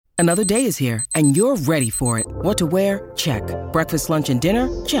Another day is here, and you're ready for it. What to wear? Check. Breakfast, lunch, and dinner?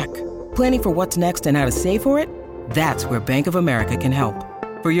 Check. Planning for what's next and how to save for it? That's where Bank of America can help.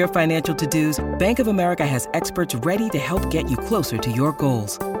 For your financial to-dos, Bank of America has experts ready to help get you closer to your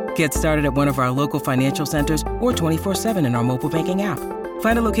goals. Get started at one of our local financial centers or 24/7 in our mobile banking app.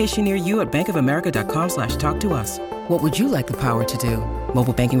 Find a location near you at bankofamerica.com/talktous. What would you like the power to do?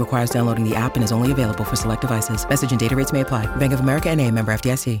 Mobile banking requires downloading the app and is only available for select devices. Message and data rates may apply. Bank of America N.A., member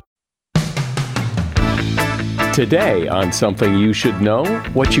FDIC. Today on Something You Should Know,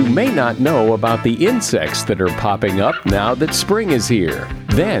 what you may not know about the insects that are popping up now that spring is here.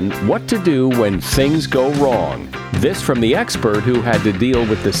 Then, what to do when things go wrong. This from the expert who had to deal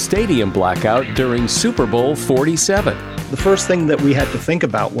with the stadium blackout during Super Bowl 47. The first thing that we had to think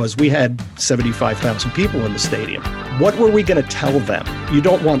about was we had 75,000 people in the stadium. What were we going to tell them? You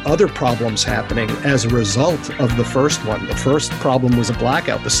don't want other problems happening as a result of the first one. The first problem was a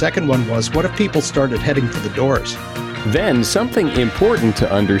blackout. The second one was, what if people started heading for the doors? Then something important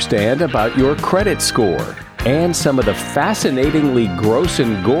to understand about your credit score and some of the fascinatingly gross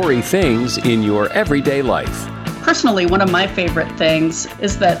and gory things in your everyday life. Personally, one of my favorite things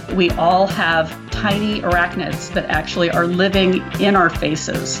is that we all have tiny arachnids that actually are living in our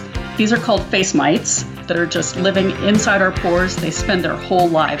faces. These are called face mites that are just living inside our pores. They spend their whole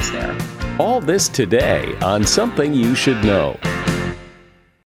lives there. All this today on Something You Should Know.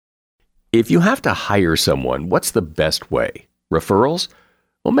 If you have to hire someone, what's the best way? Referrals?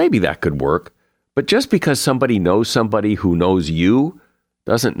 Well, maybe that could work. But just because somebody knows somebody who knows you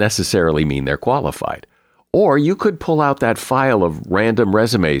doesn't necessarily mean they're qualified. Or you could pull out that file of random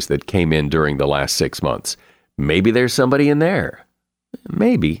resumes that came in during the last 6 months. Maybe there's somebody in there.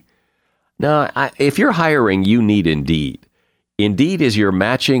 Maybe. Now, if you're hiring, you need Indeed. Indeed is your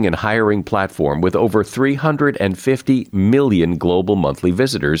matching and hiring platform with over 350 million global monthly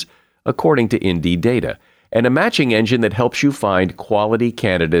visitors, according to Indeed data, and a matching engine that helps you find quality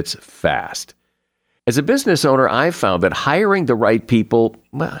candidates fast. As a business owner, I've found that hiring the right people,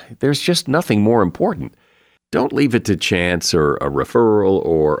 well, there's just nothing more important. Don't leave it to chance or a referral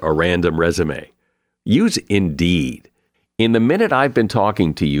or a random resume. Use Indeed. In the minute I've been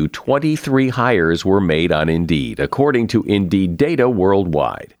talking to you, 23 hires were made on Indeed, according to Indeed data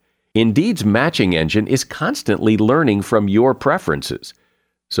worldwide. Indeed's matching engine is constantly learning from your preferences.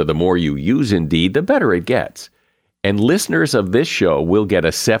 So the more you use Indeed, the better it gets. And listeners of this show will get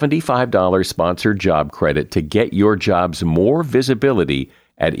a $75 sponsored job credit to get your jobs more visibility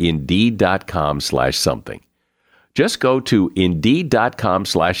at Indeed.com/something. Just go to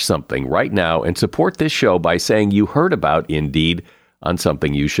Indeed.com/something right now and support this show by saying you heard about Indeed on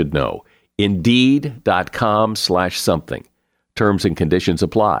Something You Should Know. Indeed.com/something. Terms and conditions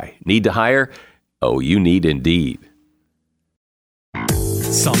apply. Need to hire? Oh, you need Indeed.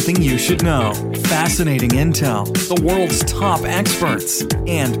 Something you should know. Fascinating intel, the world's top experts,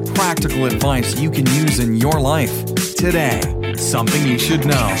 and practical advice you can use in your life. Today, Something You Should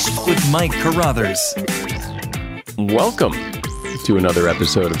Know with Mike Carruthers. Welcome to another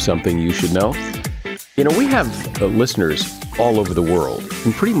episode of Something You Should Know. You know, we have listeners all over the world.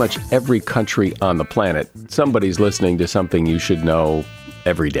 In pretty much every country on the planet, somebody's listening to Something You Should Know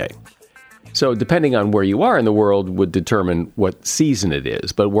every day. So depending on where you are in the world would determine what season it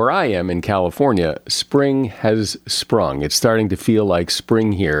is. But where I am in California, spring has sprung. It's starting to feel like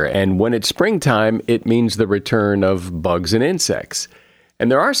spring here. And when it's springtime, it means the return of bugs and insects. And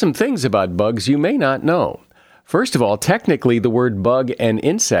there are some things about bugs you may not know. First of all, technically, the word bug and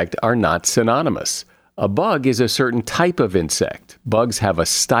insect are not synonymous. A bug is a certain type of insect. Bugs have a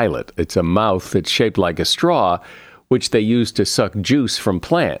stylet. It's a mouth that's shaped like a straw, which they use to suck juice from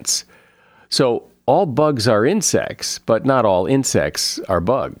plants. So all bugs are insects, but not all insects are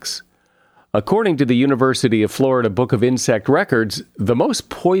bugs. According to the University of Florida Book of Insect Records, the most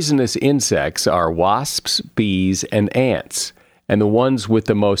poisonous insects are wasps, bees, and ants. And the ones with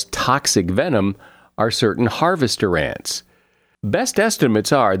the most toxic venom are certain harvester ants. Best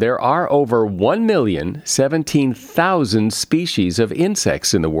estimates are there are over 1,017,000 species of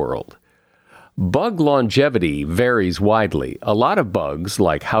insects in the world. Bug longevity varies widely. A lot of bugs,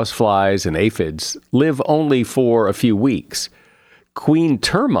 like houseflies and aphids, live only for a few weeks. Queen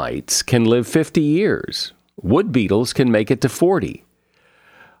termites can live 50 years. Wood beetles can make it to 40.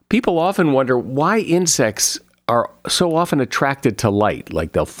 People often wonder why insects are so often attracted to light,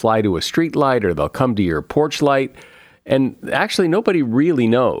 like they'll fly to a street light or they'll come to your porch light. And actually, nobody really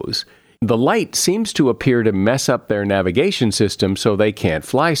knows. The light seems to appear to mess up their navigation system so they can't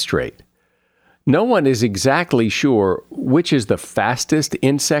fly straight. No one is exactly sure which is the fastest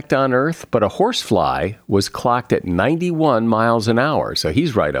insect on Earth, but a horsefly was clocked at 91 miles an hour, so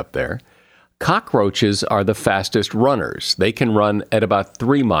he's right up there. Cockroaches are the fastest runners. They can run at about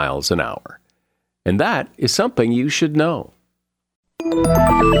 3 miles an hour. And that is something you should know.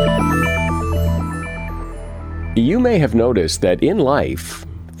 You may have noticed that in life,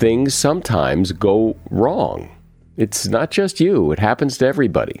 things sometimes go wrong. It's not just you, it happens to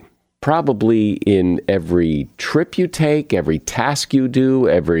everybody. Probably in every trip you take, every task you do,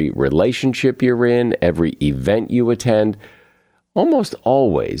 every relationship you're in, every event you attend, almost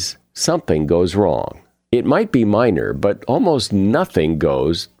always something goes wrong. It might be minor, but almost nothing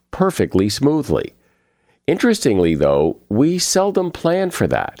goes perfectly smoothly. Interestingly, though, we seldom plan for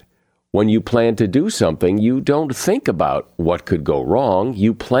that. When you plan to do something, you don't think about what could go wrong.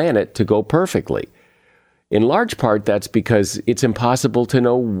 You plan it to go perfectly. In large part, that's because it's impossible to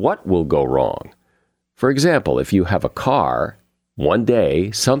know what will go wrong. For example, if you have a car, one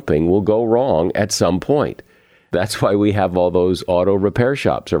day something will go wrong at some point. That's why we have all those auto repair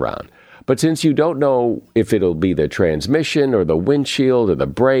shops around. But since you don't know if it'll be the transmission or the windshield or the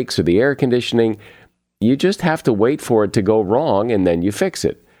brakes or the air conditioning, you just have to wait for it to go wrong and then you fix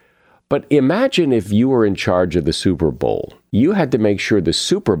it. But imagine if you were in charge of the Super Bowl. You had to make sure the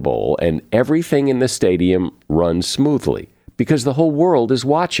Super Bowl and everything in the stadium runs smoothly because the whole world is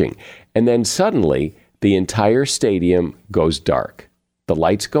watching. And then suddenly, the entire stadium goes dark. The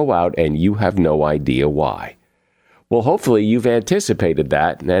lights go out and you have no idea why. Well, hopefully you've anticipated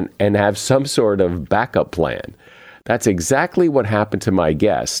that and have some sort of backup plan. That's exactly what happened to my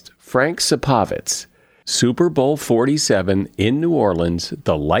guest, Frank Supovitz. Super Bowl 47 in New Orleans,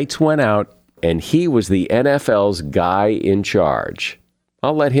 the lights went out, and he was the NFL's guy in charge.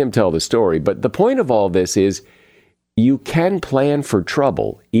 I'll let him tell the story, but the point of all this is you can plan for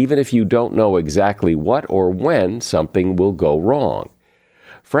trouble, even if you don't know exactly what or when something will go wrong.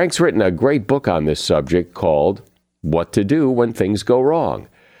 Frank's written a great book on this subject called What to Do When Things Go Wrong.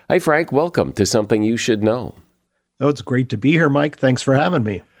 Hi, Frank. Welcome to Something You Should Know. Oh, it's great to be here, Mike. Thanks for having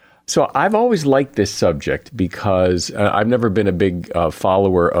me. So I've always liked this subject because I've never been a big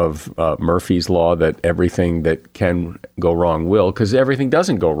follower of Murphy's Law that everything that can go wrong will, because everything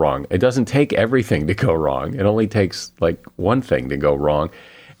doesn't go wrong. It doesn't take everything to go wrong. It only takes like one thing to go wrong.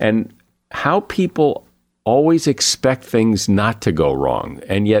 And how people always expect things not to go wrong.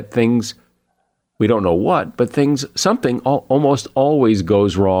 And yet things, we don't know what, but something almost always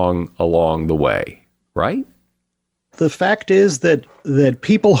goes wrong along the way, right? The fact is that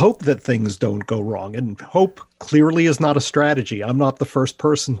people hope that things don't go wrong, and hope clearly is not a strategy. I'm not the first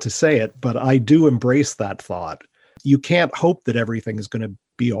person to say it, but I do embrace that thought. You can't hope that everything is going to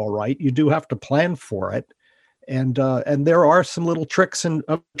be all right. You do have to plan for it, and there are some little tricks in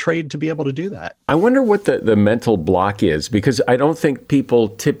trade to be able to do that. I wonder what the mental block is, because I don't think people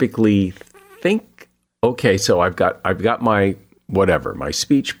typically think, okay, so I've got my whatever, my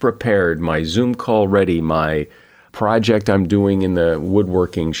speech prepared, my Zoom call ready, my project I'm doing in the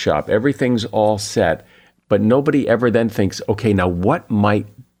woodworking shop. Everything's all set, but nobody ever then thinks, okay, now what might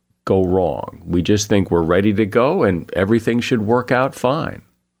go wrong? We just think we're ready to go and everything should work out fine.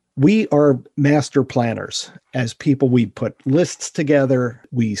 We are master planners. As people, we put lists together.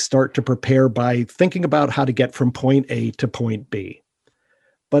 We start to prepare by thinking about how to get from point A to point B.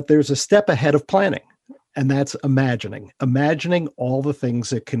 But there's a step ahead of planning, and that's imagining. Imagining all the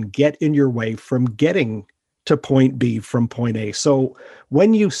things that can get in your way from getting to point B from point A. So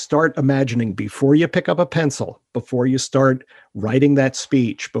when you start imagining, before you pick up a pencil, before you start writing that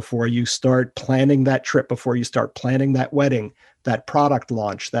speech, before you start planning that trip, before you start planning that wedding, that product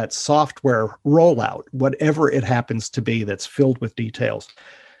launch, that software rollout, whatever it happens to be that's filled with details,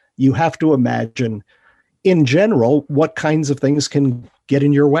 you have to imagine, in general, what kinds of things can get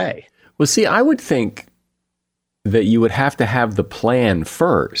in your way. Well, see, I would think that you would have to have the plan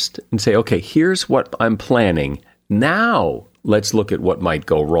first and say, okay, here's what I'm planning. Now let's look at what might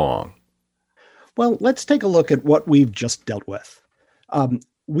go wrong. Well, let's take a look at what we've just dealt with.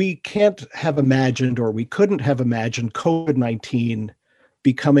 We can't have imagined, or we couldn't have imagined, COVID-19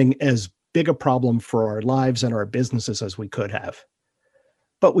 becoming as big a problem for our lives and our businesses as we could have.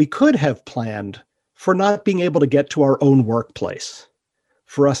 But we could have planned for not being able to get to our own workplace,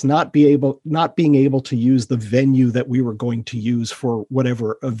 for us not being able to use the venue that we were going to use for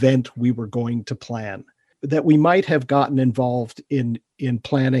whatever event we were going to plan, that we might have gotten involved in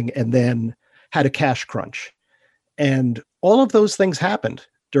planning and then had a cash crunch. And all of those things happened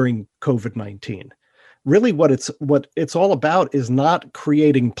during COVID-19. Really what it's all about is not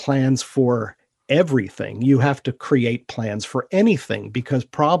creating plans for everything. You have to create plans for anything, because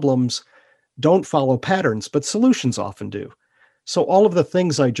problems don't follow patterns, but solutions often do. So all of the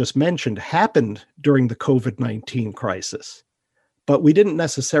things I just mentioned happened during the COVID-19 crisis, but we didn't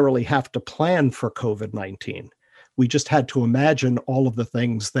necessarily have to plan for COVID-19. We just had to imagine all of the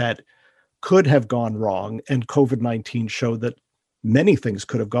things that could have gone wrong, and COVID-19 showed that many things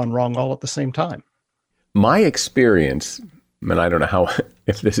could have gone wrong all at the same time. My experience, and I don't know how,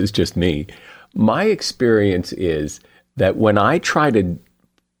 if this is just me, my experience is that when I try to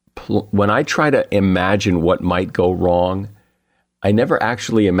imagine what might go wrong, I never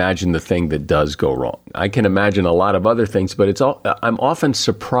actually imagine the thing that does go wrong. I can imagine a lot of other things, but I'm often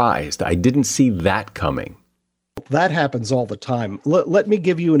surprised. I didn't see that coming. That happens all the time. Let me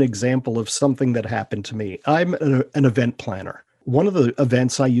give you an example of something that happened to me. I'm an event planner. One of the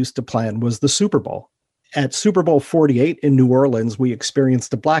events I used to plan was the Super Bowl. At Super Bowl 48 in New Orleans, we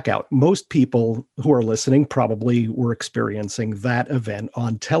experienced a blackout. Most people who are listening probably were experiencing that event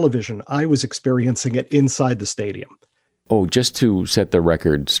on television. I was experiencing it inside the stadium. Oh, just to set the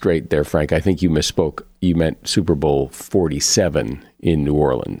record straight there, Frank, I think you misspoke. You meant Super Bowl 47 in New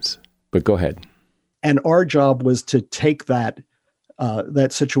Orleans. But go ahead. And our job was to take that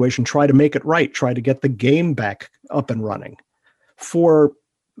situation, try to make it right, try to get the game back up and running. For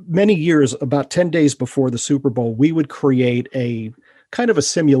many years, about 10 days before the Super Bowl, we would create a kind of a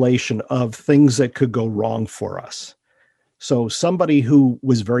simulation of things that could go wrong for us. So somebody who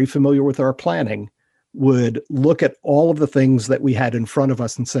was very familiar with our planning would look at all of the things that we had in front of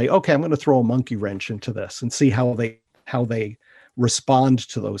us and say, okay, I'm going to throw a monkey wrench into this and see how they respond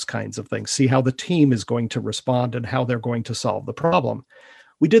to those kinds of things, see how the team is going to respond and how they're going to solve the problem.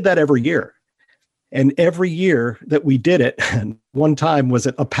 We did that every year. And every year that we did it, and one time was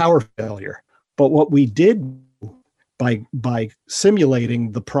a power failure. But what we did by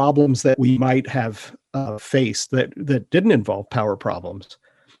simulating the problems that we might have faced that didn't involve power problems,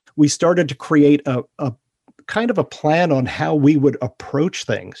 we started to create a kind of a plan on how we would approach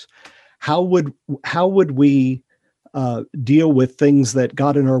things. How would we deal with things that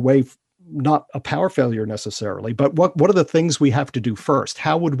got in our way? Not a power failure necessarily, but what are the things we have to do first?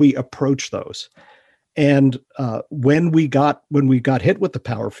 How would we approach those? And when we got hit with the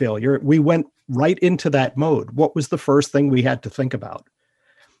power failure, we went right into that mode. What was the first thing we had to think about?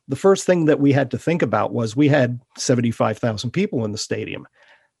 The first thing that we had to think about was we had 75,000 people in the stadium.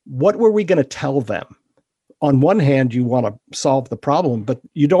 What were we going to tell them? On one hand, you want to solve the problem, but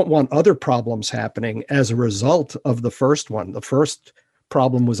you don't want other problems happening as a result of the first one. The first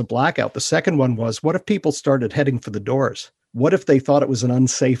problem was a blackout. The second one was, what if people started heading for the doors? What if they thought it was an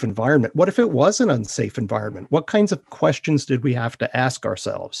unsafe environment? What if it was an unsafe environment? What kinds of questions did we have to ask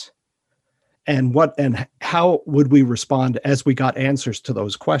ourselves? And how would we respond as we got answers to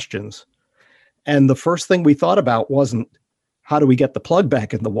those questions? And the first thing we thought about wasn't how do we get the plug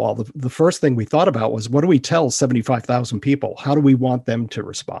back in the wall? The first thing we thought about was, what do we tell 75,000 people? How do we want them to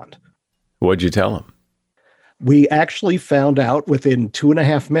respond? What'd you tell them? We actually found out within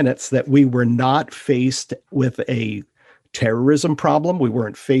 2.5 minutes that we were not faced with a terrorism problem. We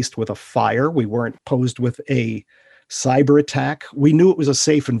weren't faced with a fire. We weren't posed with a cyber attack. We knew it was a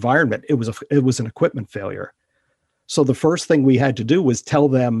safe environment. It was an equipment failure. So the first thing we had to do was tell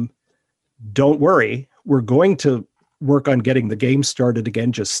them, don't worry, we're going to work on getting the game started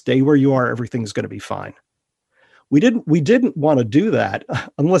again. Just stay where you are. Everything's going to be fine. We didn't want to do that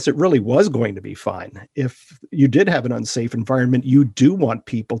unless it really was going to be fine. If you did have an unsafe environment, you do want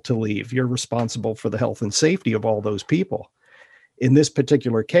people to leave. You're responsible for the health and safety of all those people. In this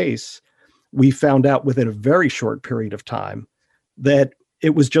particular case, we found out within a very short period of time that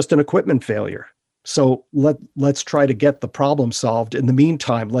it was just an equipment failure. So let's try to get the problem solved. In the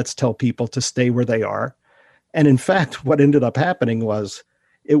meantime, let's tell people to stay where they are. And in fact, what ended up happening was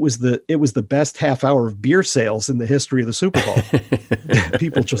it was the best half hour of beer sales in the history of the Super Bowl.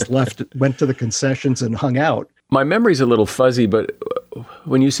 People just went to the concessions and hung out. My memory's a little fuzzy, but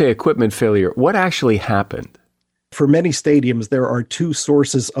when you say equipment failure, what actually happened? For many stadiums, there are two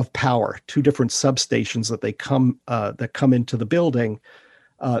sources of power, two different substations that come into the building,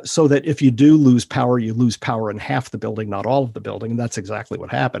 so that if you do lose power, you lose power in half the building, not all of the building. And that's exactly what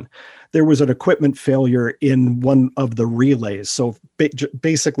happened. There was an equipment failure in one of the relays. So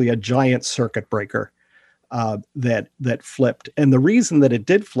basically a giant circuit breaker that flipped. And the reason that it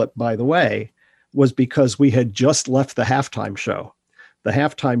did flip, by the way, was because we had just left the halftime show. The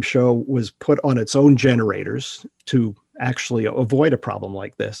halftime show was put on its own generators to actually avoid a problem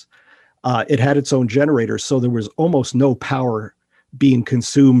like this. It had its own generators, so there was almost no power being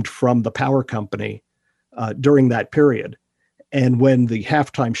consumed from the power company during that period. And when the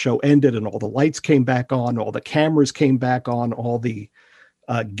halftime show ended and all the lights came back on, all the cameras came back on, all the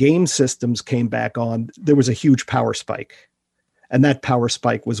game systems came back on, there was a huge power spike. And that power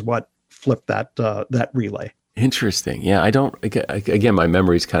spike was what flipped that relay. Interesting. Yeah, again, my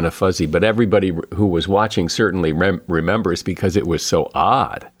memory's kind of fuzzy, but everybody who was watching certainly remembers because it was so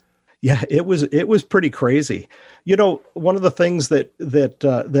odd. Yeah, it was pretty crazy. One of the things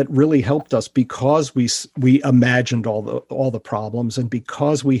that really helped us, because we imagined all the problems, and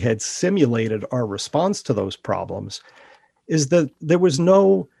because we had simulated our response to those problems, is that there was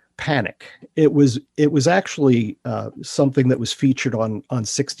no panic. It was actually something that was featured on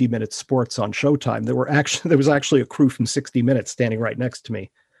 60 Minutes Sports on Showtime. There was actually a crew from 60 Minutes standing right next to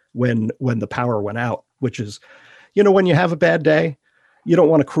me when the power went out, which is, when you have a bad day, you don't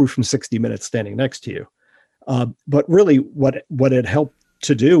want a crew from 60 Minutes standing next to you. But really what it helped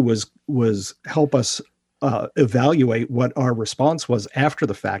to do was help us evaluate what our response was after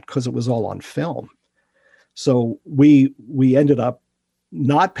the fact, because it was all on film. So we ended up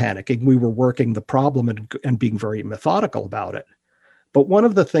not panicking. We were working the problem and being very methodical about it. But one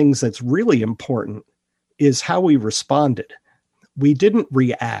of the things that's really important is how we responded. We didn't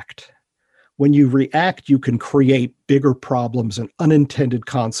react. When you react, you can create bigger problems and unintended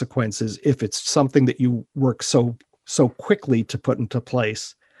consequences if it's something that you work so quickly to put into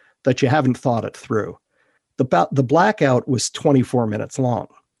place that you haven't thought it through. The blackout was 24 minutes long.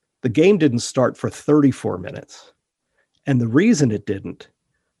 The game didn't start for 34 minutes. And the reason it didn't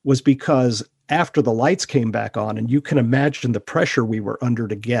was because after the lights came back on, and you can imagine the pressure we were under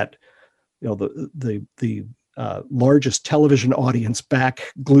to get, the largest television audience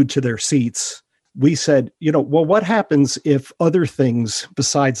back glued to their seats, we said, well, what happens if other things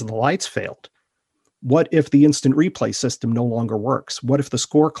besides the lights failed? What if the instant replay system no longer works? What if the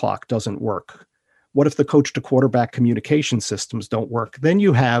score clock doesn't work? What if the coach to quarterback communication systems don't work? Then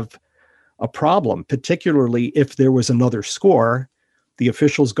you have a problem, particularly if there was another score. The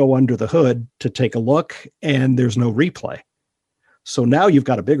officials go under the hood to take a look and there's no replay. So now you've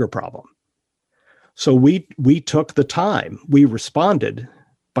got a bigger problem. So we took the time. We responded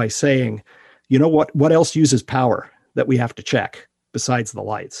by saying, what else uses power that we have to check besides the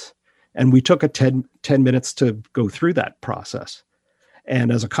lights? And we took 10 minutes to go through that process.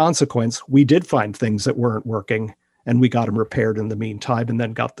 And as a consequence, we did find things that weren't working, and we got them repaired in the meantime, and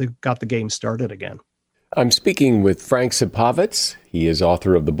then got the game started again. I'm speaking with Frank Supovitz. He is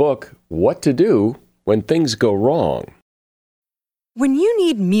author of the book, What to Do When Things Go Wrong. When you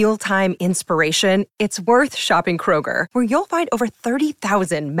need mealtime inspiration, it's worth shopping Kroger, where you'll find over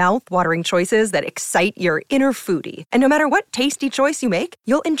 30,000 mouth-watering choices that excite your inner foodie. And no matter what tasty choice you make,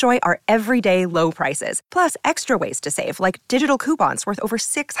 you'll enjoy our everyday low prices, plus extra ways to save, like digital coupons worth over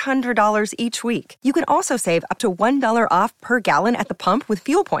 $600 each week. You can also save up to $1 off per gallon at the pump with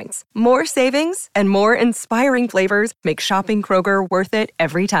fuel points. More savings and more inspiring flavors make shopping Kroger worth it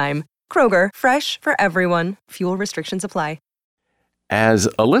every time. Kroger, fresh for everyone. Fuel restrictions apply. As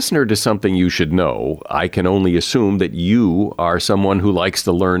a listener to Something You Should Know, I can only assume that you are someone who likes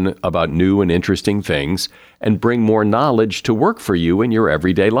to learn about new and interesting things and bring more knowledge to work for you in your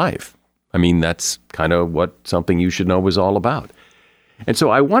everyday life. I mean, that's kind of what Something You Should Know is all about. And so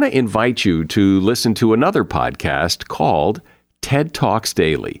I want to invite you to listen to another podcast called TED Talks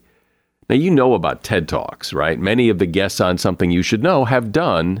Daily. Now, you know about TED Talks, right? Many of the guests on Something You Should Know have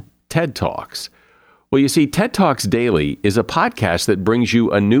done TED Talks. Well, you see, TED Talks Daily is a podcast that brings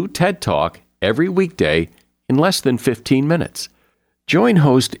you a new TED Talk every weekday in less than 15 minutes. Join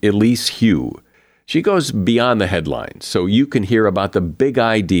host Elise Hu. She goes beyond the headlines so you can hear about the big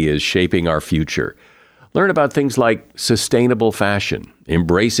ideas shaping our future. Learn about things like sustainable fashion,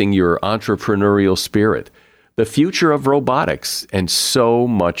 embracing your entrepreneurial spirit, the future of robotics, and so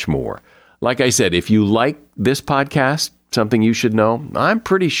much more. Like I said, if you like this podcast, Something You Should Know, I'm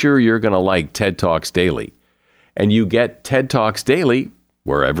pretty sure you're going to like TED Talks Daily. And you get TED Talks Daily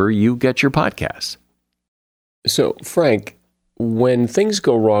wherever you get your podcasts. So, Frank, when things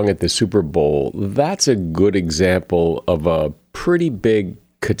go wrong at the Super Bowl, that's a good example of a pretty big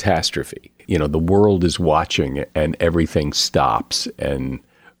catastrophe. The world is watching and everything stops and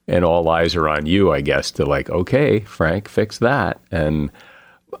all eyes are on you, I guess, to okay, Frank, fix that.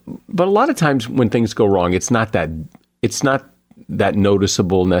 But a lot of times when things go wrong, it's not that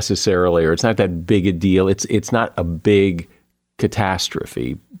noticeable necessarily, or it's not that big a deal. It's not a big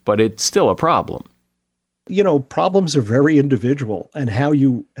catastrophe, but it's still a problem. Problems are very individual, and how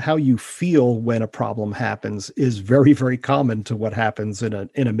you feel when a problem happens is very, very common to what happens in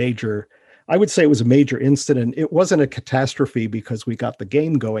a major. I would say it was a major incident. It wasn't a catastrophe because we got the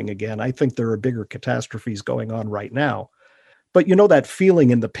game going again. I think there are bigger catastrophes going on right now. But you know that feeling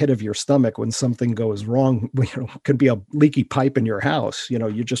in the pit of your stomach when something goes wrong, could be a leaky pipe in your house.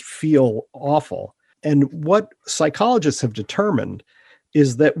 You just feel awful. And what psychologists have determined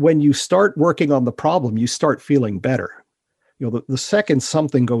is that when you start working on the problem, you start feeling better. The second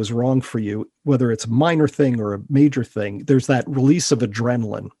something goes wrong for you, whether it's a minor thing or a major thing, there's that release of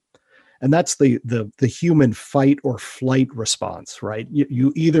adrenaline. And that's the human fight or flight response, right?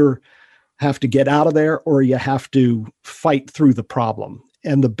 You either have to get out of there or you have to fight through the problem.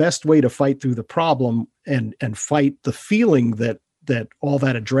 And the best way to fight through the problem and fight the feeling that all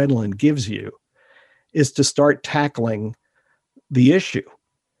that adrenaline gives you is to start tackling the issue.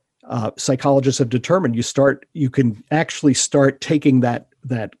 Psychologists have determined you can actually start taking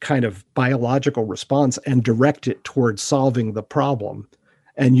that kind of biological response and direct it towards solving the problem,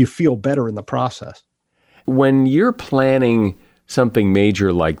 and you feel better in the process. When you're planning something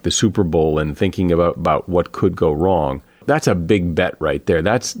major like the Super Bowl and thinking about what could go wrong, that's a big bet right there.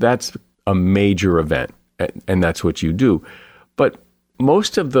 That's a major event, and that's what you do. But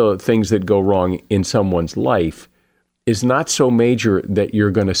most of the things that go wrong in someone's life is not so major that you're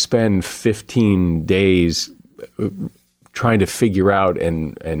going to spend 15 days trying to figure out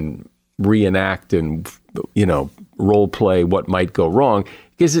and reenact and role play what might go wrong,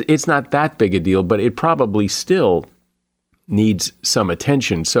 because it's not that big a deal, but it probably still needs some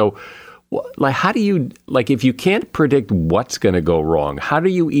attention. So how do you, if you can't predict what's going to go wrong, how do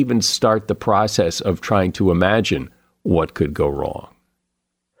you even start the process of trying to imagine what could go wrong?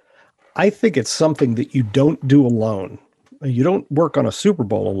 I think it's something that you don't do alone. You don't work on a Super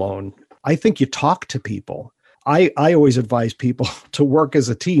Bowl alone. I think you talk to people. I always advise people to work as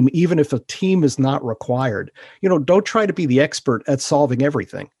a team, even if a team is not required. Don't try to be the expert at solving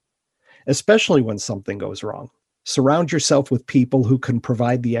everything, especially when something goes wrong. Surround yourself with people who can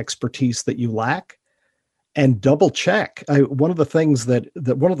provide the expertise that you lack, and double check. One of the things that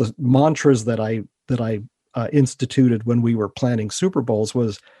one of the mantras that I instituted when we were planning Super Bowls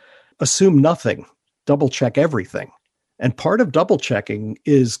was assume nothing, double check everything. And part of double checking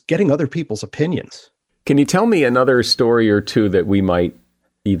is getting other people's opinions. Can you tell me another story or two that we might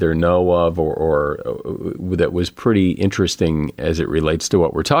either know of or that was pretty interesting as it relates to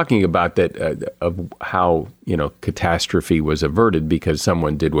what we're talking about, that of how, catastrophe was averted because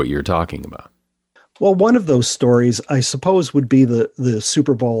someone did what you're talking about? Well, one of those stories, I suppose, would be the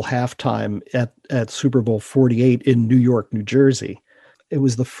Super Bowl halftime at Super Bowl 48 in New York, New Jersey. It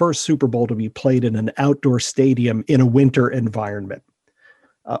was the first Super Bowl to be played in an outdoor stadium in a winter environment.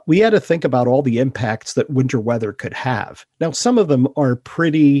 We had to think about all the impacts that winter weather could have. Now, some of them are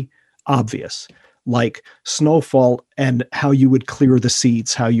pretty obvious, like snowfall and how you would clear the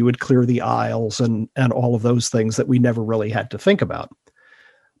seats, how you would clear the aisles, and all of those things that we never really had to think about.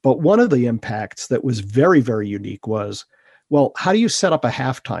 But one of the impacts that was very, very unique was, well, how do you set up a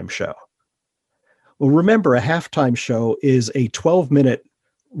halftime show? Well, remember, a halftime show is a 12-minute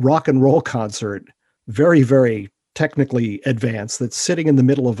rock and roll concert, very, very technically advanced, that's sitting in the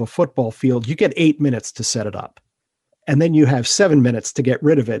middle of a football field. You get 8 minutes to set it up. And then you have 7 minutes to get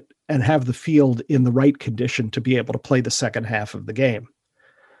rid of it and have the field in the right condition to be able to play the second half of the game.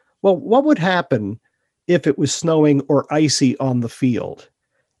 Well, what would happen if it was snowing or icy on the field?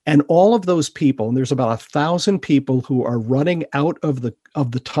 And all of those people, and there's about 1,000 people who are running out of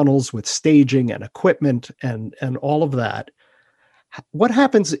the tunnels with staging and equipment and all of that. What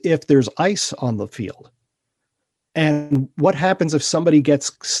happens if there's ice on the field? And what happens if somebody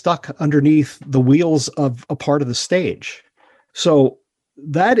gets stuck underneath the wheels of a part of the stage? So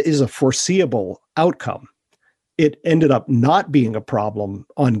that is a foreseeable outcome. It ended up not being a problem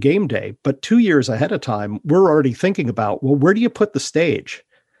on game day, but 2 years ahead of time, we're already thinking about, well, where do you put the stage?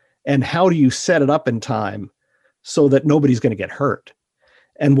 And how do you set it up in time so that nobody's going to get hurt?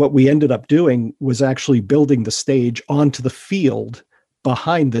 And what we ended up doing was actually building the stage onto the field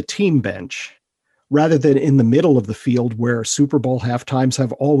behind the team bench, rather than in the middle of the field where Super Bowl halftimes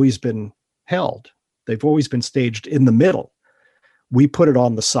have always been held. They've always been staged in the middle. We put it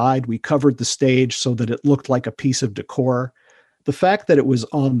on the side. We covered the stage so that it looked like a piece of decor. The fact that it was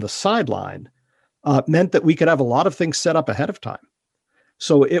on the sideline meant that we could have a lot of things set up ahead of time.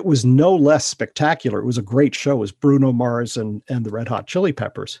 So it was no less spectacular. It was a great show. It was Bruno Mars and the Red Hot Chili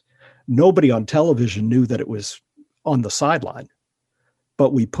Peppers. Nobody on television knew that it was on the sideline,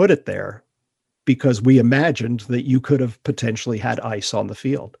 but we put it there because we imagined that you could have potentially had ice on the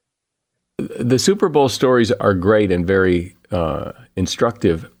field. The Super Bowl stories are great and very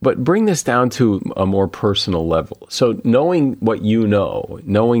instructive, but bring this down to a more personal level. So knowing what you know,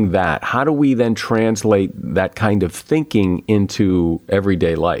 knowing that, how do we then translate that kind of thinking into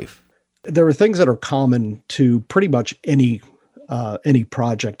everyday life? There are things that are common to pretty much any any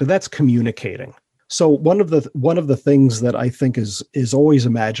project, and that's communicating. So one of the things that I think is always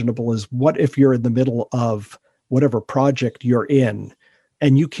imaginable is, what if you're in the middle of whatever project you're in,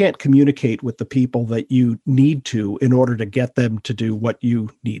 and you can't communicate with the people that you need to in order to get them to do what you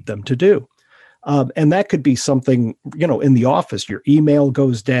need them to do. And that could be something, in the office, your email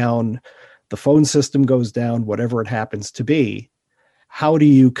goes down, the phone system goes down, whatever it happens to be. How do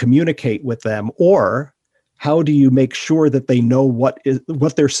you communicate with them? Or how do you make sure that they know what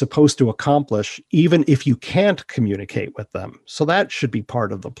they're supposed to accomplish, even if you can't communicate with them? So that should be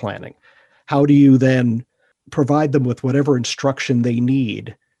part of the planning. How do you then provide them with whatever instruction they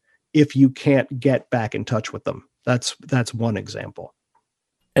need if you can't get back in touch with them? That's one example.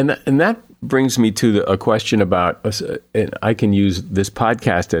 And that brings me to a question about, and I can use this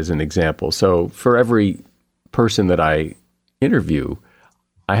podcast as an example. So for every person that I interview,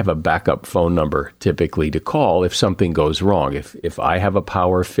 I have a backup phone number typically to call if something goes wrong. If I have a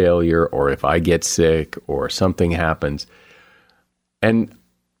power failure, or if I get sick, or something happens. And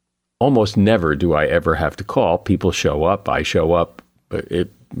almost never do I ever have to call. People show up, I show up, the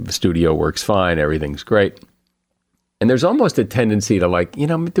studio works fine, everything's great. And there's almost a tendency to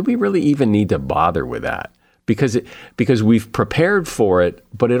do we really even need to bother with that? Because we've prepared for it,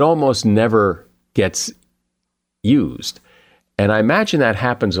 but it almost never gets used. And I imagine that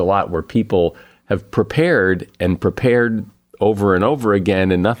happens a lot, where people have prepared over and over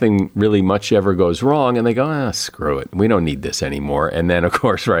again, and nothing really much ever goes wrong. And they go, screw it. We don't need this anymore. And then, of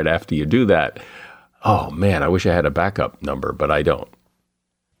course, right after you do that, oh man, I wish I had a backup number, but I don't.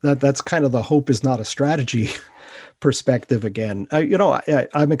 That's kind of the hope is not a strategy perspective again.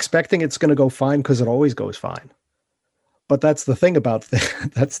 I'm expecting it's going to go fine because it always goes fine. But that's the thing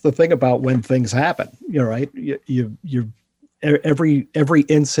about when things happen. You're right. Every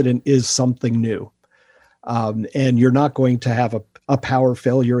incident is something new. And you're not going to have a power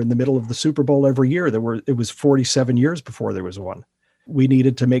failure in the middle of the Super Bowl every year. It was 47 years before there was one. We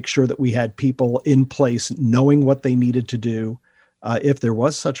needed to make sure that we had people in place knowing what they needed to do if there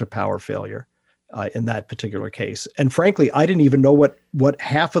was such a power failure in that particular case. And frankly, I didn't even know what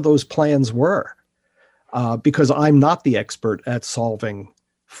half of those plans were because I'm not the expert at solving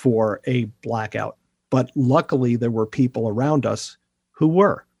for a blackout. But luckily, there were people around us who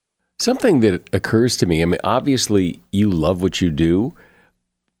were. Something that occurs to me, obviously you love what you do,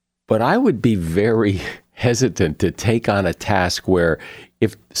 but I would be very hesitant to take on a task where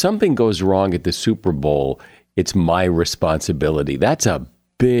if something goes wrong at the Super Bowl, it's my responsibility. That's a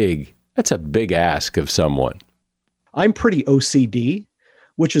big ask of someone. I'm pretty OCD,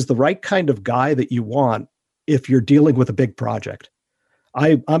 which is the right kind of guy that you want if you're dealing with a big project.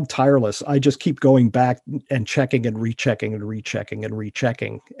 I'm tireless. I just keep going back and checking and rechecking and rechecking and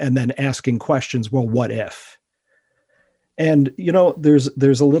rechecking, and then asking questions. Well, what if? And there's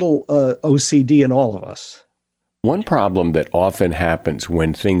a little OCD in all of us. One problem that often happens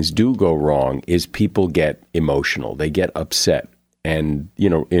when things do go wrong is people get emotional. They get upset. And,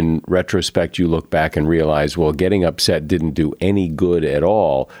 in retrospect, you look back and realize, well, getting upset didn't do any good at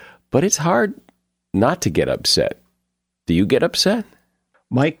all. But it's hard not to get upset. Do you get upset?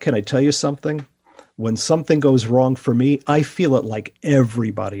 Mike, can I tell you something? When something goes wrong for me, I feel it like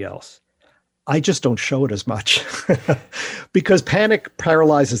everybody else. I just don't show it as much because panic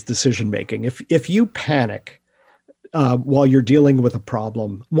paralyzes decision-making. If you panic while you're dealing with a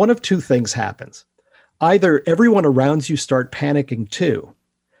problem, one of two things happens. Either everyone around you start panicking too,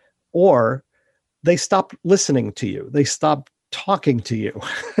 or they stop listening to you. They stop talking to you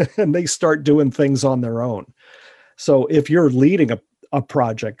and they start doing things on their own. So if you're leading a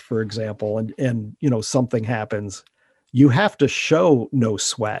project, for example, and something happens, you have to show no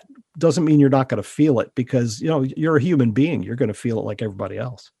sweat. Doesn't mean you're not going to feel it because, you're a human being. You're going to feel it like everybody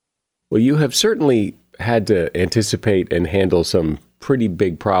else. Well, you have certainly had to anticipate and handle some pretty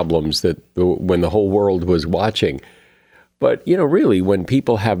big problems when the whole world was watching. But, really, when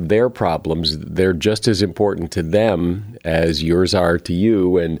people have their problems, they're just as important to them as yours are to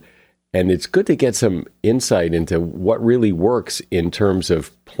you. And it's good to get some insight into what really works in terms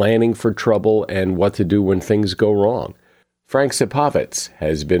of planning for trouble and what to do when things go wrong. Frank Supovitz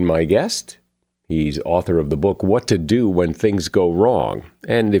has been my guest. He's author of the book, What to Do When Things Go Wrong.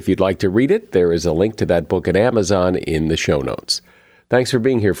 And if you'd like to read it, there is a link to that book at Amazon in the show notes. Thanks for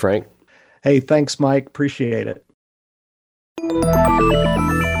being here, Frank. Hey, thanks, Mike. Appreciate it.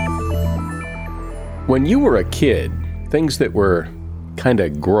 When you were a kid, things that were kind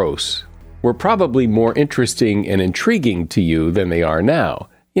of gross were probably more interesting and intriguing to you than they are now.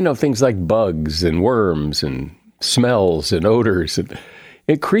 Things like bugs and worms and smells and odors.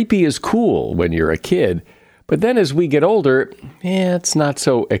 And creepy is cool when you're a kid, But then as we get older, it's not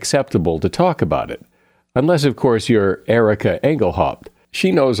so acceptable to talk about it. Unless, of course, you're Erica Engelhaupt. She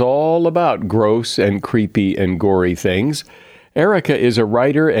knows all about gross and creepy and gory things. Erica is a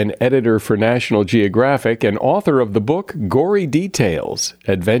writer and editor for National Geographic and author of the book Gory Details,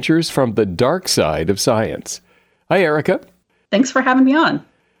 Adventures from the Dark Side of Science. Hi, Erica. Thanks for having me on.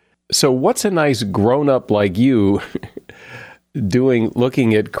 So what's a nice grown-up like you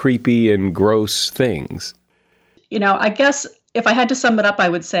looking at creepy and gross things? I guess if I had to sum it up, I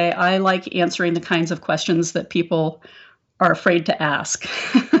would say I like answering the kinds of questions that people are afraid to ask.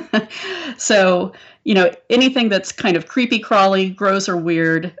 So, anything that's kind of creepy, crawly, gross, or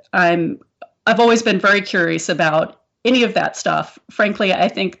weird, I've always been very curious about any of that stuff. Frankly, I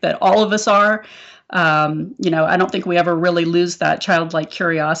think that all of us are. I don't think we ever really lose that childlike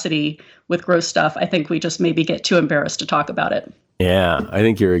curiosity with gross stuff. I think we just maybe get too embarrassed to talk about it. Yeah, I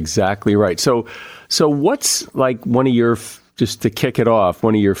think you're exactly right. So what's like one of your, just to kick it off,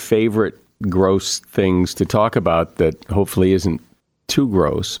 one of your favorite gross things to talk about that hopefully isn't too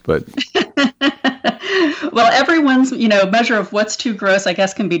gross, but... Well, everyone's, measure of what's too gross, I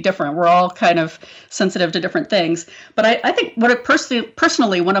guess, can be different. We're all kind of sensitive to different things. But I think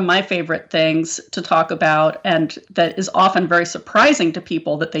personally, one of my favorite things to talk about, and that is often very surprising to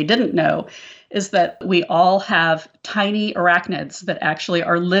people that they didn't know, is that we all have tiny arachnids that actually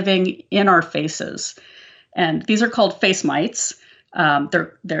are living in our faces. And these are called face mites.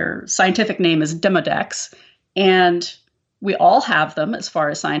 Their scientific name is Demodex. And we all have them, as far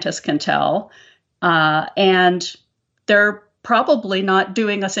as scientists can tell. And they're probably not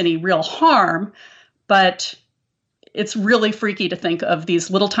doing us any real harm, but it's really freaky to think of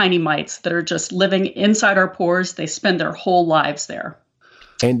these little tiny mites that are just living inside our pores. They spend their whole lives there.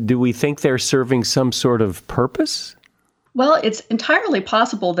 And do we think they're serving some sort of purpose? Well, it's entirely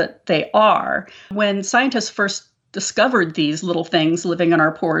possible that they are. When scientists first discovered these little things living in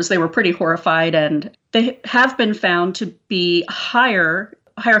our pores, they were pretty horrified, and they have been found to be higher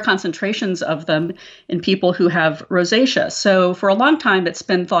concentrations of them in people who have rosacea. So for a long time, it's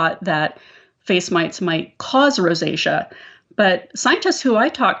been thought that face mites might cause rosacea. But scientists who I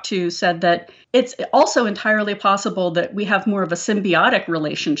talked to said that it's also entirely possible that we have more of a symbiotic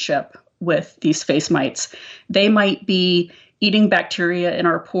relationship with these face mites. They might be eating bacteria in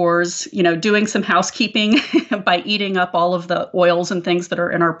our pores, doing some housekeeping by eating up all of the oils and things that are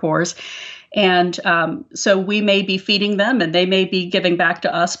in our pores. And so we may be feeding them, and they may be giving back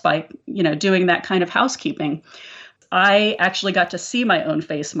to us by, doing that kind of housekeeping. I actually got to see my own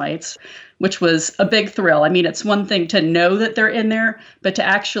face mites, which was a big thrill. I mean, it's one thing to know that they're in there, but to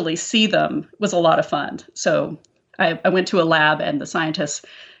actually see them was a lot of fun. So I went to a lab, and the scientists,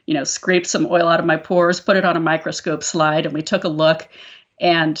 scraped some oil out of my pores, put it on a microscope slide, and we took a look.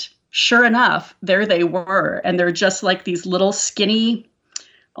 And sure enough, there they were. And they're just like these little skinny,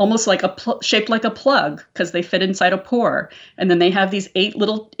 almost like shaped like a plug, because they fit inside a pore. And then they have these 8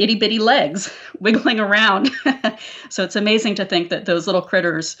 little itty bitty legs wiggling around. So it's amazing to think that those little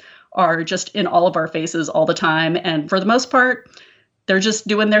critters are just in all of our faces all the time. And for the most part, they're just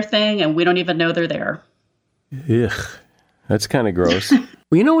doing their thing, and we don't even know they're there. Ugh, that's kind of gross.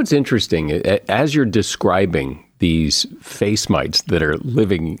 Well, what's interesting? As you're describing these face mites that are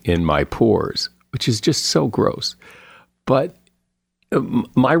living in my pores, which is just so gross, but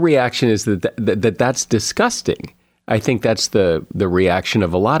my reaction is that's disgusting. I think that's the reaction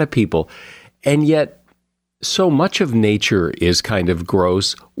of a lot of people. And yet, so much of nature is kind of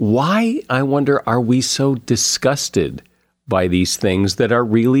gross. Why, I wonder, are we so disgusted by these things that are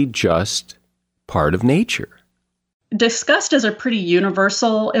really just part of nature? Disgust is a pretty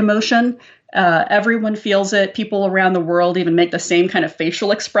universal emotion. Everyone feels it. People around the world even make the same kind of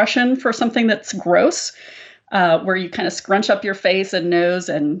facial expression for something that's gross. Where you kind of scrunch up your face and nose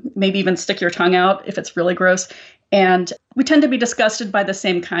and maybe even stick your tongue out if it's really gross. And we tend to be disgusted by the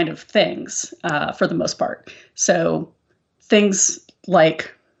same kind of things for the most part. So things like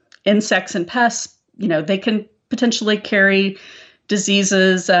insects and pests, they can potentially carry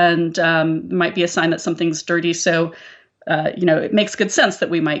diseases, and might be a sign that something's dirty. So, it makes good sense that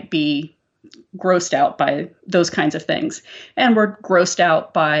we might be grossed out by those kinds of things. And we're grossed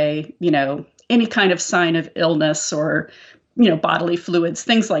out by, any kind of sign of illness or, bodily fluids,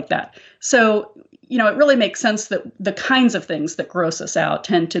 things like that. So, it really makes sense that the kinds of things that gross us out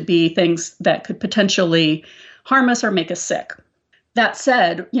tend to be things that could potentially harm us or make us sick. That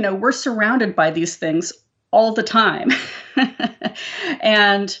said, we're surrounded by these things all the time.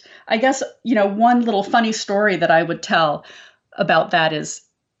 And I guess, one little funny story that I would tell about that is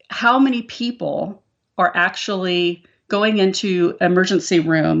how many people are actually going into emergency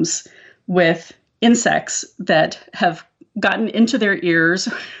rooms with insects that have gotten into their ears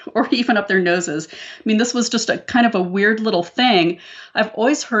or even up their noses. I mean, this was just a kind of a weird little thing. I've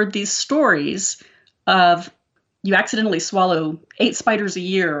always heard these stories of you accidentally swallow 8 spiders a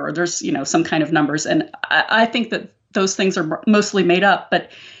year, or there's, some kind of numbers. And I think that those things are mostly made up.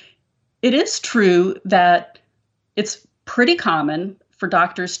 But it is true that it's pretty common for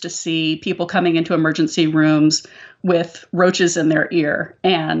doctors to see people coming into emergency rooms with roaches in their ear.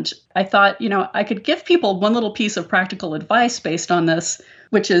 And I thought, I could give people one little piece of practical advice based on this,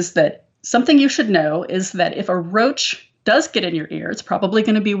 which is that something you should know is that if a roach does get in your ear, it's probably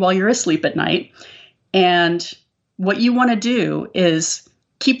going to be while you're asleep at night. And what you want to do is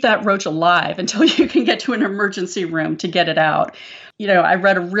keep that roach alive until you can get to an emergency room to get it out. I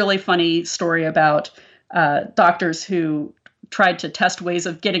read a really funny story about doctors who tried to test ways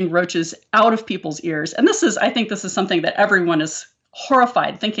of getting roaches out of people's ears. And I think this is something that everyone is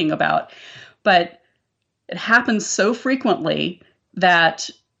horrified thinking about. But it happens so frequently that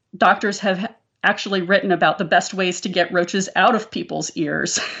doctors have actually written about the best ways to get roaches out of people's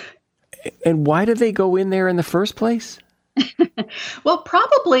ears. And why do they go in there in the first place? Well,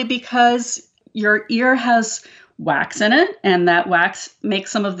 probably because your ear has wax in it, and that wax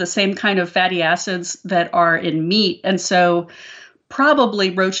makes some of the same kind of fatty acids that are in meat. And so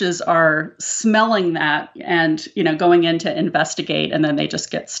probably roaches are smelling that and, going in to investigate, and then they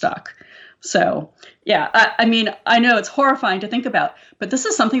just get stuck. So, yeah, I mean, I know it's horrifying to think about, but this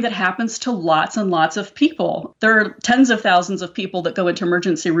is something that happens to lots and lots of people. There are tens of thousands of people that go into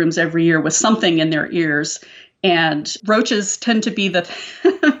emergency rooms every year with something in their ears. And roaches tend to be the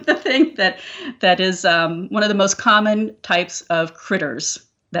thing that is one of the most common types of critters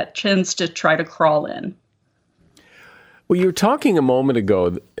that tends to try to crawl in. Well, you were talking a moment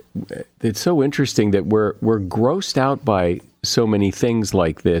ago. It's so interesting that we're grossed out by so many things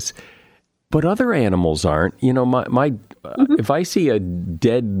like this, but other animals aren't. If I see a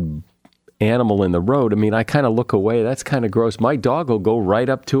dead animal in the road, I mean, I kind of look away. That's kind of gross. My dog will go right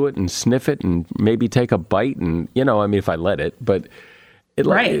up to it and sniff it and maybe take a bite. And, if I let it, but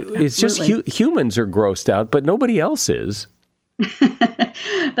it's just humans are grossed out, but nobody else is.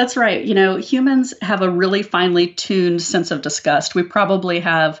 That's right. Humans have a really finely tuned sense of disgust. We probably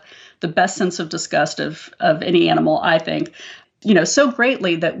have the best sense of disgust of any animal, I think, so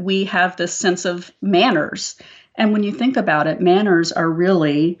greatly that we have this sense of manners. And when you think about it, manners are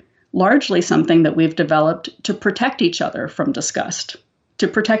really largely something that we've developed to protect each other from disgust, to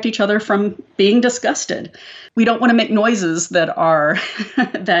protect each other from being disgusted. We don't want to make noises that are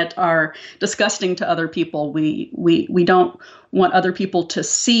disgusting to other people. We don't want other people to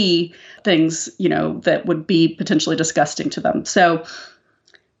see things, that would be potentially disgusting to them. So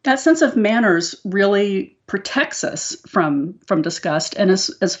that sense of manners really protects us from disgust. And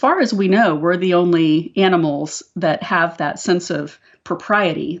as far as we know, we're the only animals that have that sense of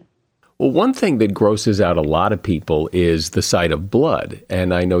propriety. Well, one thing that grosses out a lot of people is the sight of blood.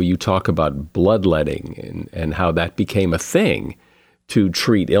 And I know you talk about bloodletting and how that became a thing to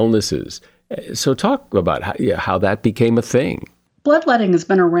treat illnesses. So talk about how that became a thing. Bloodletting has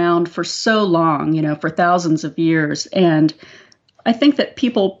been around for so long, for thousands of years. And I think that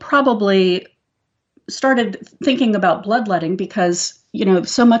people probably started thinking about bloodletting because,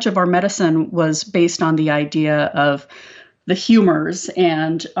 so much of our medicine was based on the idea of the humors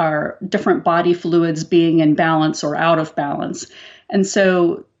and our different body fluids being in balance or out of balance. And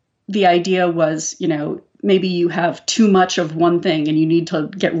so the idea was, maybe you have too much of one thing and you need to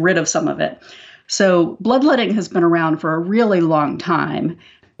get rid of some of it. So bloodletting has been around for a really long time.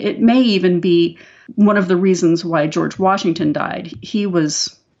 It may even be one of the reasons why George Washington died. He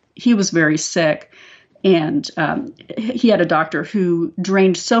was very sick, and he had a doctor who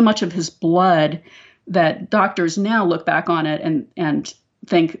drained so much of his blood that doctors now look back on it and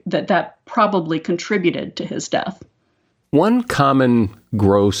think that probably contributed to his death. One common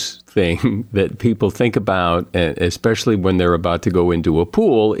gross thing that people think about, especially when they're about to go into a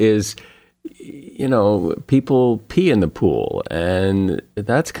pool, is, people pee in the pool, and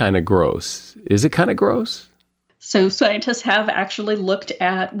that's kind of gross. Is it kind of gross? So scientists have actually looked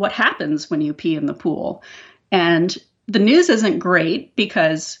at what happens when you pee in the pool. And the news isn't great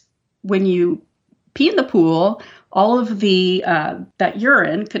because when you pee in the pool, all of that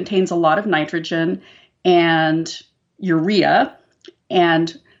urine contains a lot of nitrogen and urea,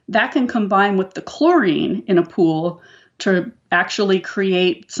 and that can combine with the chlorine in a pool to actually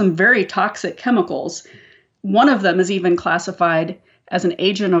create some very toxic chemicals. One of them is even classified as an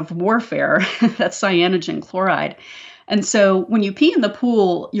agent of warfare. That's cyanogen chloride. And so when you pee in the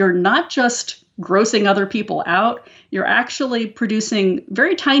pool, you're not just grossing other people out, you're actually producing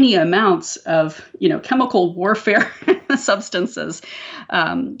very tiny amounts of, chemical warfare substances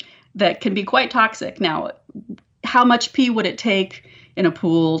that can be quite toxic. Now, how much pee would it take in a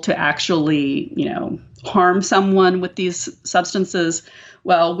pool to actually, harm someone with these substances?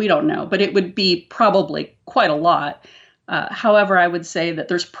 Well, we don't know, but it would be probably quite a lot. However, I would say that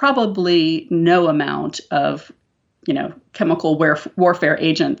there's probably no amount of, chemical warfare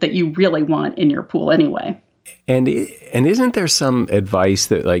agent that you really want in your pool anyway. And isn't there some advice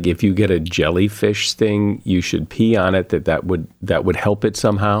that, like, if you get a jellyfish sting, you should pee on it, that would help it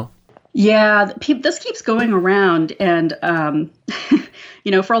somehow? Yeah, this keeps going around. And,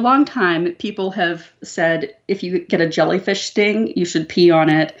 for a long time, people have said if you get a jellyfish sting, you should pee on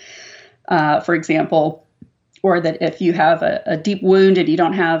it, for example, or that if you have a deep wound and you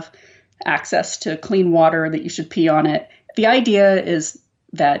don't have access to clean water, that you should pee on it. The idea is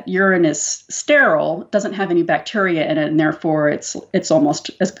that urine is sterile, doesn't have any bacteria in it, and therefore it's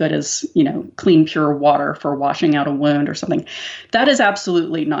almost as good as, clean, pure water for washing out a wound or something. That is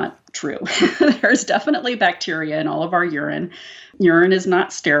absolutely not true. There's definitely bacteria in all of our urine. Urine is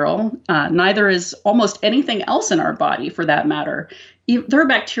not sterile. Neither is almost anything else in our body, for that matter. There are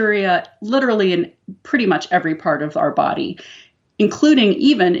bacteria literally in pretty much every part of our body, including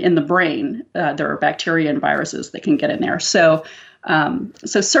even in the brain. There are bacteria and viruses that can get in there. So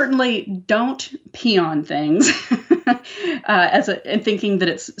certainly don't pee on things and thinking that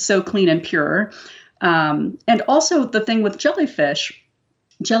it's so clean and pure. And also the thing with jellyfish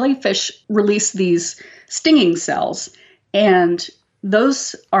release these stinging cells, and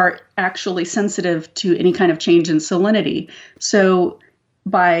those are actually sensitive to any kind of change in salinity. So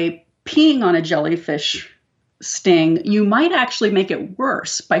by peeing on a jellyfish sting, you might actually make it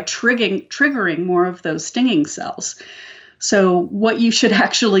worse by triggering more of those stinging cells. So what you should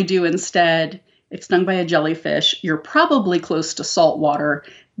actually do instead, if stung by a jellyfish, you're probably close to salt water.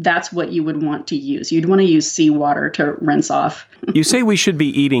 That's what you would want to use. You'd want to use seawater to rinse off. You say we should be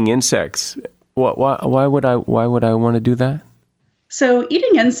eating insects. Why would I want to do that? So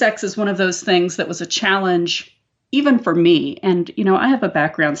eating insects is one of those things that was a challenge even for me. And, I have a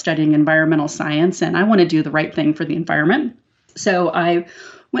background studying environmental science, and I want to do the right thing for the environment. So I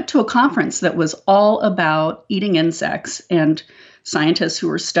went to a conference that was all about eating insects, and scientists who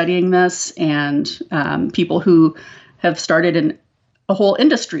were studying this, and people who have started a whole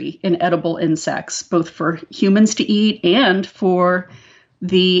industry in edible insects, both for humans to eat and for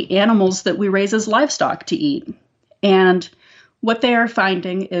the animals that we raise as livestock to eat. And what they are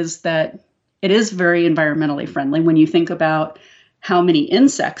finding is that it is very environmentally friendly when you think about how many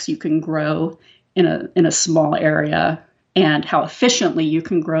insects you can grow in a small area and how efficiently you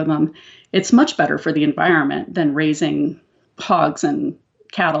can grow them. It's much better for the environment than raising hogs and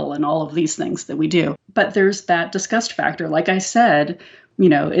cattle and all of these things that we do. But there's that disgust factor. Like I said,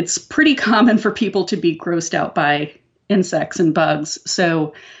 it's pretty common for people to be grossed out by insects and bugs.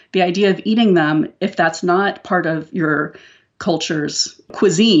 So the idea of eating them, if that's not part of your culture's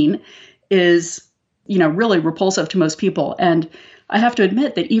cuisine, is, really repulsive to most people. And I have to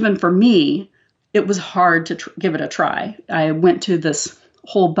admit that even for me, it was hard to give it a try. I went to this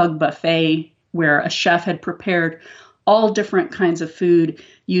whole bug buffet where a chef had prepared all different kinds of food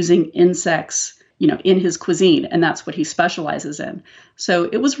using insects, in his cuisine. And that's what he specializes in. So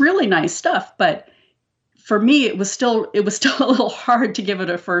it was really nice stuff. But for me, it was still a little hard to give it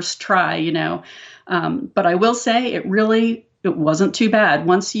a first try, But I will say it wasn't too bad.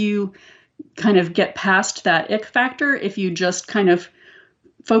 Once you kind of get past that ick factor, if you just kind of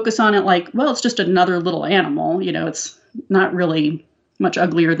focus on it like, well, it's just another little animal, it's not really much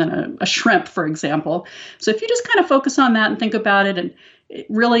uglier than a shrimp, for example. So if you just kind of focus on that and think about it, and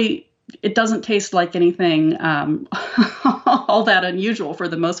it doesn't taste like anything all that unusual for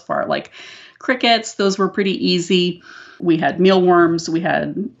the most part. Like crickets, those were pretty easy. We had mealworms. We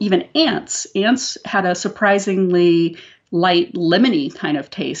had even ants. Ants had a surprisingly light, lemony kind of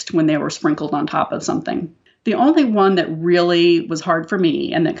taste when they were sprinkled on top of something. The only one that really was hard for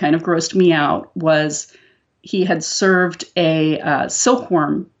me and that kind of grossed me out was he had served a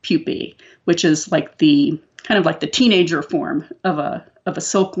silkworm pupae, which is like the teenager form of a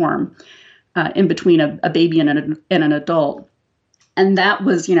silkworm in between a baby and an adult. And that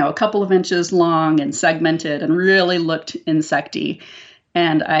was, a couple of inches long and segmented and really looked insecty.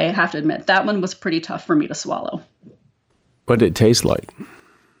 And I have to admit, that one was pretty tough for me to swallow. What did it taste like?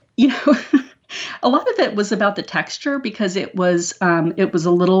 A lot of it was about the texture because it was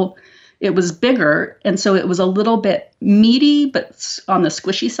bigger. And so it was a little bit meaty, but on the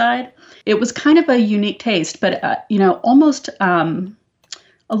squishy side. It was kind of a unique taste, but, almost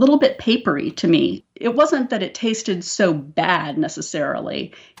a little bit papery to me. It wasn't that it tasted so bad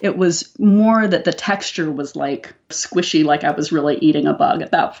necessarily. It was more that the texture was like squishy, like I was really eating a bug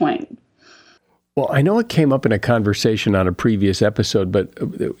at that point. Well, I know it came up in a conversation on a previous episode, but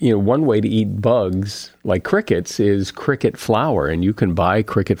one way to eat bugs like crickets is cricket flour, and you can buy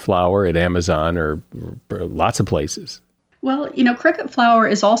cricket flour at Amazon or lots of places. Well, cricket flour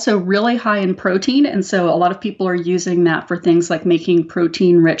is also really high in protein, and so a lot of people are using that for things like making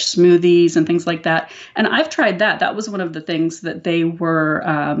protein-rich smoothies and things like that. And I've tried that. That was one of the things that they were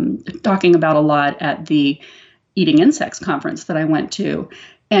talking about a lot at the Eating Insects conference that I went to.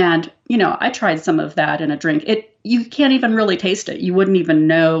 And, I tried some of that in a drink. You can't even really taste it. You wouldn't even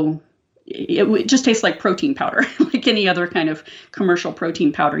know. It just tastes like protein powder, like any other kind of commercial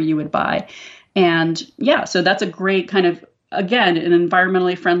protein powder you would buy. And yeah, so that's a great kind of, again, an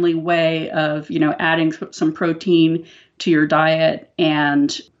environmentally friendly way of, adding some protein to your diet.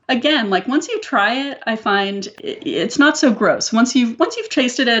 And again, like once you try it, I find it's not so gross. Once you've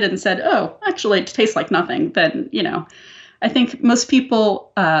tasted it and said, oh, actually it tastes like nothing, then, I think most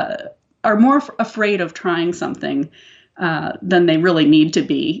people are more afraid of trying something than they really need to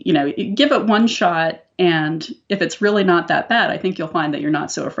be. Give it one shot, and if it's really not that bad, I think you'll find that you're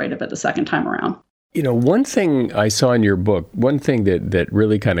not so afraid of it the second time around. One thing I saw in your book, one thing that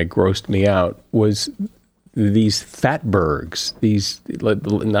really kind of grossed me out was these fatbergs. These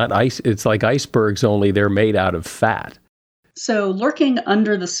not ice. It's like icebergs, only they're made out of fat. So lurking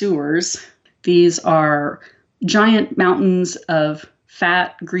under the sewers, these are giant mountains of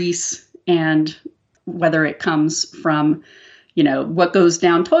fat, grease, and whether it comes from, what goes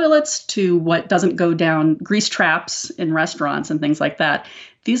down toilets to what doesn't go down grease traps in restaurants and things like that.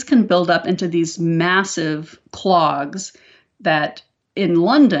 These can build up into these massive clogs that in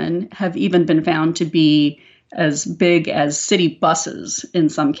London have even been found to be as big as city buses in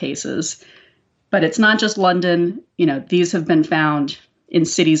some cases. But it's not just London. These have been found in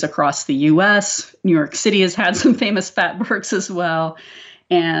cities across the U.S. New York City has had some famous fatbergs as well.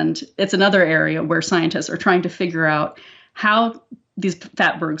 And it's another area where scientists are trying to figure out how these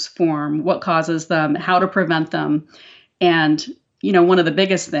fatbergs form, what causes them, how to prevent them. And, one of the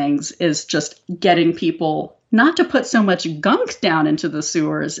biggest things is just getting people not to put so much gunk down into the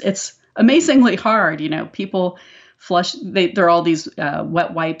sewers. It's amazingly hard. People flush, there are all these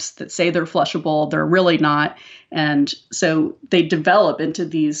wet wipes that say they're flushable. They're really not. And so they develop into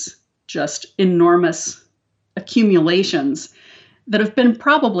these just enormous accumulations that have been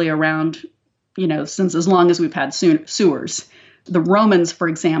probably around, since as long as we've had sewers. The Romans, for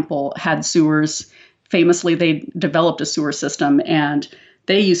example, had sewers. Famously, they developed a sewer system, and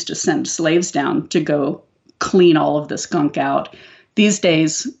they used to send slaves down to go clean all of this gunk out. These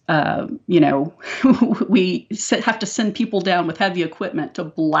days, we have to send people down with heavy equipment to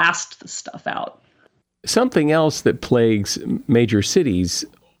blast the stuff out. Something else that plagues major cities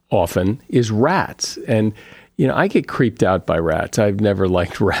often is rats. And, I get creeped out by rats. I've never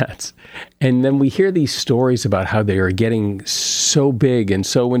liked rats. And then we hear these stories about how they are getting so big and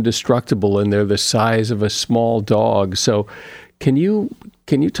so indestructible, and they're the size of a small dog. So can you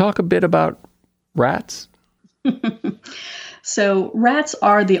talk a bit about rats? So rats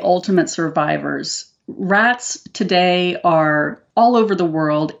are the ultimate survivors. Rats today are all over the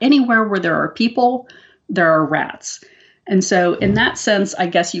world. Anywhere where there are people, there are rats. And so in that sense, I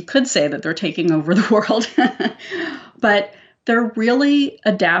guess you could say that they're taking over the world. But they're really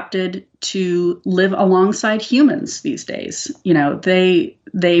adapted to live alongside humans these days. They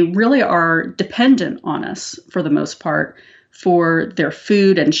really are dependent on us for the most part for their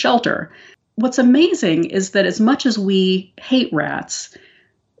food and shelter. What's amazing is that as much as we hate rats,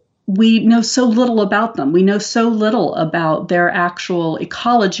 we know so little about them. We know so little about their actual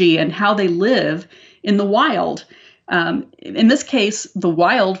ecology and how they live in the wild. In this case, the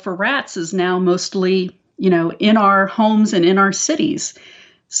wild for rats is now mostly, in our homes and in our cities.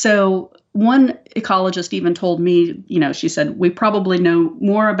 So one ecologist even told me, she said, we probably know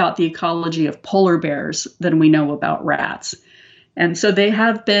more about the ecology of polar bears than we know about rats. And so they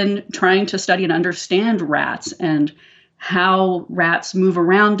have been trying to study and understand rats and how rats move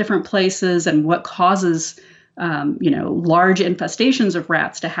around different places and what causes, large infestations of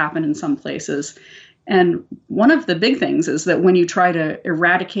rats to happen in some places. And one of the big things is that when you try to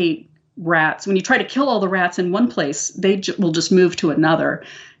eradicate rats, when you try to kill all the rats in one place, they will just move to another.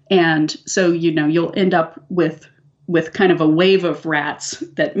 And so, you'll end up with kind of a wave of rats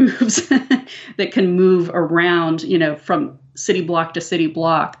that moves, that can move around, from city block to city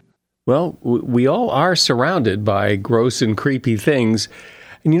block. Well, we all are surrounded by gross and creepy things.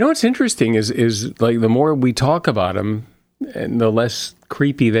 And what's interesting is like the more we talk about them, and the less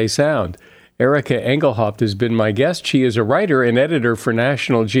creepy they sound. Erica Engelhaupt has been my guest. She is a writer and editor for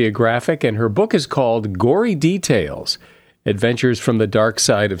National Geographic, and her book is called Gory Details, Adventures from the Dark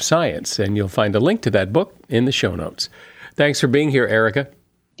Side of Science. And you'll find a link to that book in the show notes. Thanks for being here, Erica.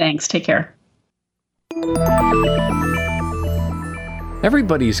 Thanks. Take care.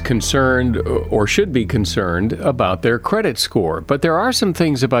 Everybody's concerned, or should be concerned, about their credit score. But there are some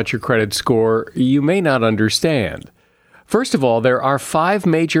things about your credit score you may not understand. First of all, there are 5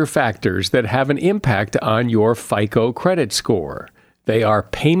 major factors that have an impact on your FICO credit score. They are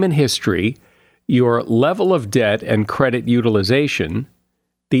payment history, your level of debt and credit utilization,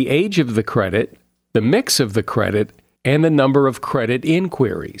 the age of the credit, the mix of the credit, and the number of credit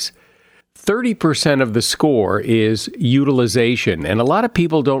inquiries. 30% of the score is utilization, and a lot of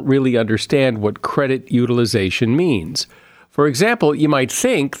people don't really understand what credit utilization means. For example, you might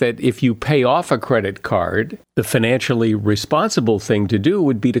think that if you pay off a credit card, the financially responsible thing to do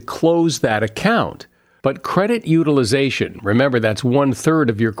would be to close that account. But credit utilization, remember that's 1/3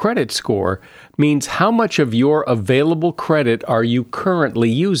 of your credit score, means how much of your available credit are you currently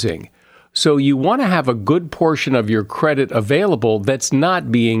using. So you want to have a good portion of your credit available that's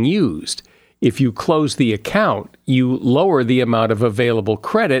not being used. If you close the account, you lower the amount of available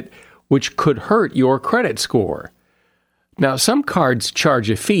credit, which could hurt your credit score. Now, some cards charge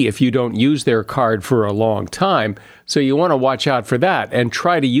a fee if you don't use their card for a long time, so you want to watch out for that and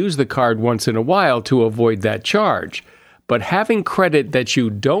try to use the card once in a while to avoid that charge. But having credit that you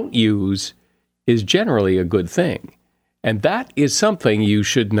don't use is generally a good thing, and that is something you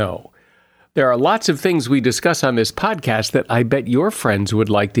should know. There are lots of things we discuss on this podcast that I bet your friends would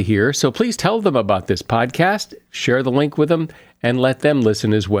like to hear, so please tell them about this podcast, share the link with them, and let them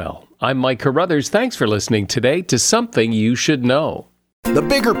listen as well. I'm Mike Carruthers. Thanks for listening today to Something You Should Know. The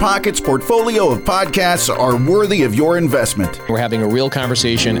Bigger Pockets portfolio of podcasts are worthy of your investment. We're having a real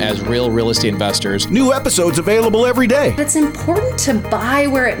conversation as real estate investors. New episodes available every day. It's important to buy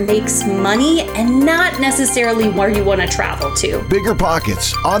where it makes money and not necessarily where you want to travel to. Bigger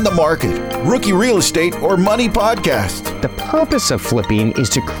Pockets, On the Market, Rookie Real Estate, or Money Podcast. The purpose of flipping is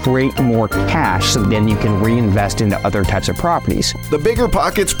to create more cash so then you can reinvest into other types of properties. The Bigger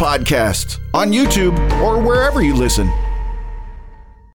Pockets Podcast on YouTube or wherever you listen.